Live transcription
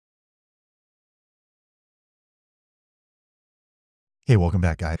Hey, welcome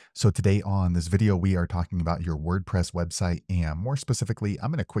back, guys. So today on this video, we are talking about your WordPress website, and more specifically,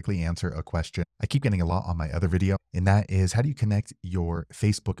 I'm going to quickly answer a question I keep getting a lot on my other video, and that is, how do you connect your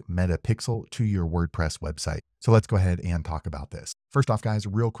Facebook meta pixel to your WordPress website? So let's go ahead and talk about this. First off, guys,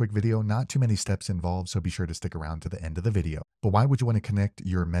 real quick video, not too many steps involved, so be sure to stick around to the end of the video. But why would you want to connect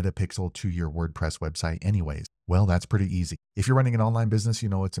your meta pixel to your WordPress website anyways? Well, that's pretty easy. If you're running an online business, you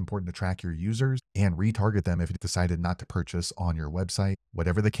know it's important to track your users and retarget them if you decided not to purchase on your website.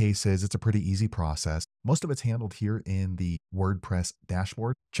 Whatever the case is, it's a pretty easy process. Most of it's handled here in the WordPress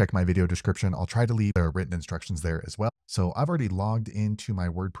dashboard. Check my video description. I'll try to leave the written instructions there as well. So I've already logged into my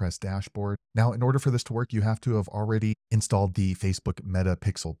WordPress dashboard. Now, in order for this to work, you have to have already installed the Facebook Meta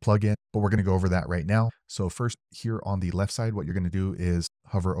Pixel plugin, but we're going to go over that right now. So first, here on the left side, what you're going to do is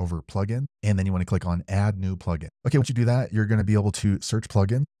hover over plugin, and then you want to click on add new plugin. Okay, once you do that, you're going to be able to search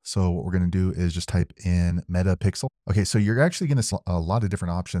plugin. So what we're going to do is just type in Meta Pixel. Okay, so you're actually going to see a lot of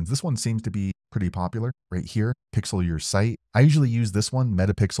different options. This one seems to be pretty popular right here, Pixel Your Site. I usually use this one,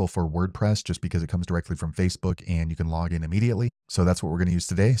 Meta Pixel for WordPress, just because it comes directly from Facebook and you can log in immediately. So that's what we're going to use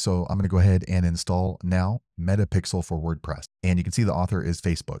today. So I'm going to go ahead and install now Meta Pixel for WordPress. And you can see the author is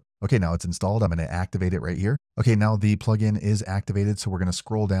Facebook. Okay, now it's installed. I'm going to activate it right here. Okay, now the plugin is activated. So we're going to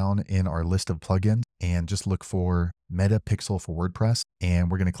scroll down in our list of plugins and just look for Meta Pixel for WordPress.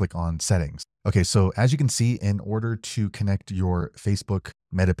 And we're going to click on settings. Okay, so as you can see, in order to connect your Facebook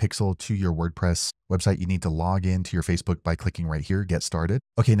Meta Pixel to your WordPress website, you need to log into your Facebook by clicking right here, get started.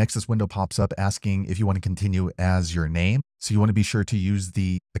 Okay, next this window pops up asking if you want to continue as your name. So you want to be sure to use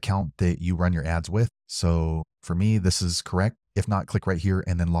the account that you run your ads with. So for me, this is correct. If not, click right here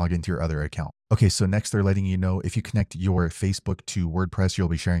and then log into your other account. Okay, so next they're letting you know if you connect your Facebook to WordPress, you'll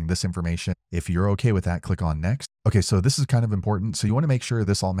be sharing this information. If you're okay with that, click on next. Okay, so this is kind of important. So you want to make sure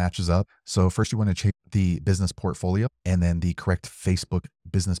this all matches up. So first you want to check the business portfolio and then the correct Facebook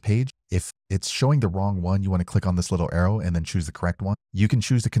business page. If it's showing the wrong one, you want to click on this little arrow and then choose the correct one. You can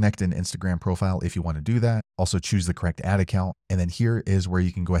choose to connect an Instagram profile if you want to do that. Also choose the correct ad account. And then here is where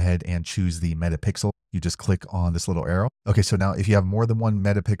you can go ahead and choose the Meta Pixel. You just click on this little arrow. Okay, so now if you have more than one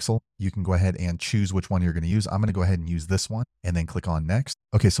Meta Pixel, you can go ahead and choose which one you're going to use. I'm going to go ahead and use this one and then click on next.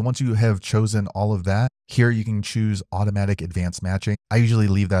 Okay, so once you have chosen all of that, here you can choose automatic advanced matching. I usually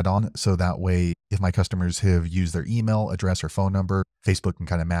leave that on so that way if my customers have used their email address or phone number, Facebook can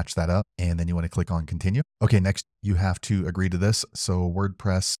kind of match that up, and then you want to click on continue. Okay, next you have to agree to this. So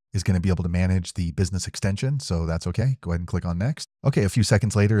WordPress is going to be able to manage the business extension, so that's okay. Go ahead and click on next. Okay, a few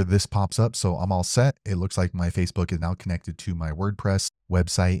seconds later, this pops up, so I'm all set. It looks like my Facebook is now connected to my WordPress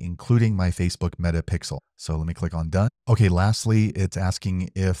website, including my Facebook Meta Pixel. So let me click on done. Okay, lastly, it's asking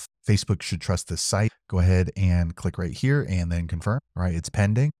if Facebook should trust this site. Go ahead and click right here and then confirm. All right, it's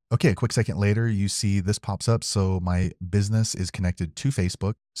pending. Okay, a quick second later, you see this pops up. So my business is connected to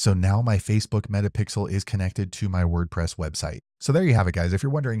Facebook. So now my Facebook Meta Pixel is connected to my WordPress website. So there you have it, guys. If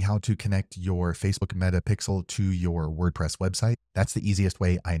you're wondering how to connect your Facebook Meta Pixel to your WordPress website, that's the easiest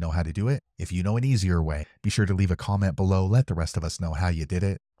way I know how to do it. If you know an easier way, be sure to leave a comment below. Let the rest of us know how you did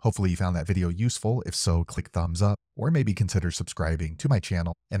it. Hopefully you found that video useful. If so, click thumbs up or maybe consider subscribing to my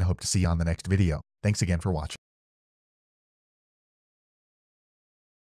channel, and I hope to see you on the next video. Thanks again for watching.